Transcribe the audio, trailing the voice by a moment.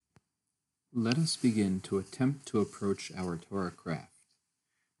Let us begin to attempt to approach our Torah craft.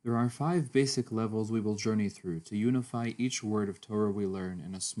 There are 5 basic levels we will journey through to unify each word of Torah we learn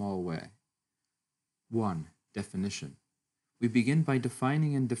in a small way. 1. Definition. We begin by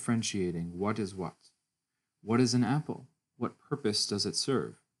defining and differentiating what is what. What is an apple? What purpose does it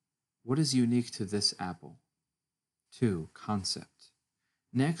serve? What is unique to this apple? 2. Concept.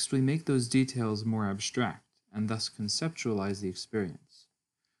 Next, we make those details more abstract and thus conceptualize the experience.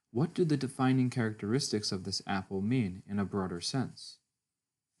 What do the defining characteristics of this apple mean in a broader sense?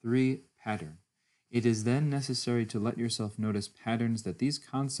 3. Pattern. It is then necessary to let yourself notice patterns that these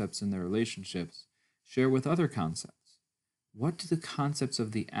concepts and their relationships share with other concepts. What do the concepts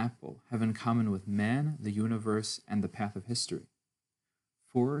of the apple have in common with man, the universe, and the path of history?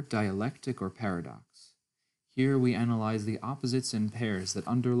 4. Dialectic or paradox. Here we analyze the opposites and pairs that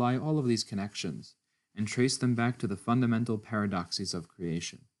underlie all of these connections and trace them back to the fundamental paradoxes of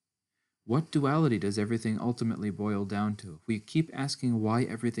creation. What duality does everything ultimately boil down to if we keep asking why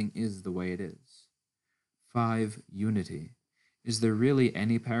everything is the way it is? 5. Unity. Is there really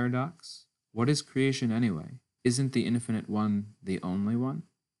any paradox? What is creation anyway? Isn't the infinite one the only one?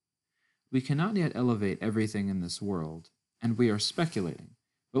 We cannot yet elevate everything in this world, and we are speculating,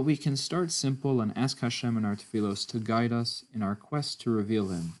 but we can start simple and ask Hashem in our tefillos to guide us in our quest to reveal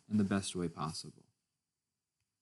Him in the best way possible.